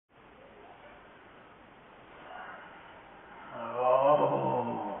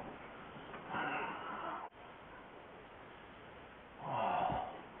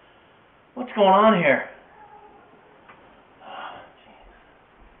What's going on here? Oh,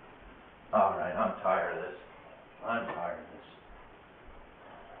 jeez. Alright, I'm tired of this. I'm tired of this.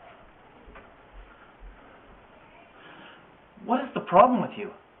 What is the problem with you?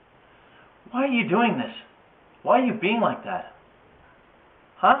 Why are you doing this? Why are you being like that?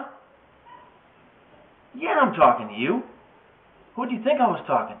 Huh? Yeah, I'm talking to you. Who do you think I was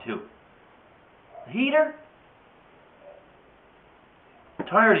talking to? The heater? I'm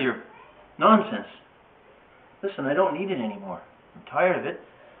tired of your nonsense. Listen, I don't need it anymore. I'm tired of it.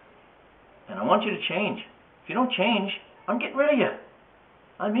 And I want you to change. If you don't change, I'm getting rid of you.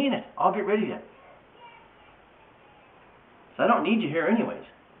 I mean it. I'll get rid of you. So I don't need you here anyways.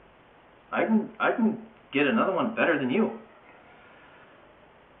 I can get another one better than you.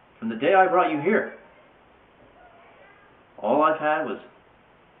 From the day I brought you here, all I've had was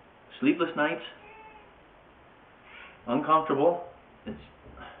sleepless nights, uncomfortable.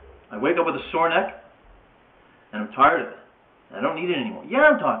 I wake up with a sore neck, and I'm tired of it. I don't need it anymore. Yeah,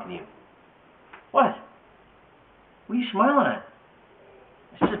 I'm talking to you. What? What are you smiling at?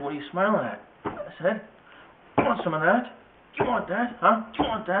 I said, what are you smiling at? I said, you want some of that? Do you want that? Huh? Do you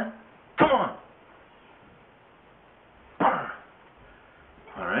want that? Come on.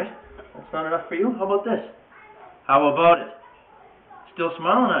 Alright. That's not enough for you? How about this? How about it? Still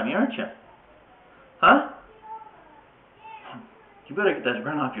smiling at me, aren't you? Huh? You better get that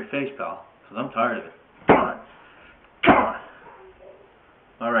grin off your face, pal, because I'm tired of it. Come on. Come on.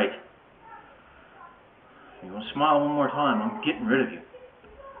 Alright. You want to smile one more time, I'm getting rid of you.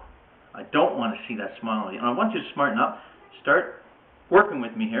 I don't want to see that smile on you. And I want you to smarten up. Start working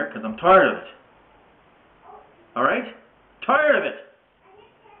with me here, because I'm tired of it. Alright? Tired of it.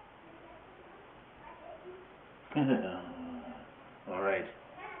 Alright.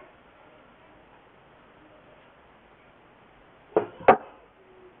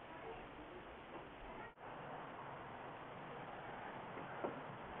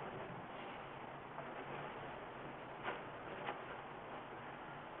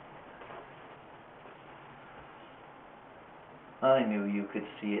 I knew you could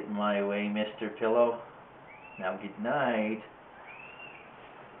see it my way, Mr. Pillow. Now good night.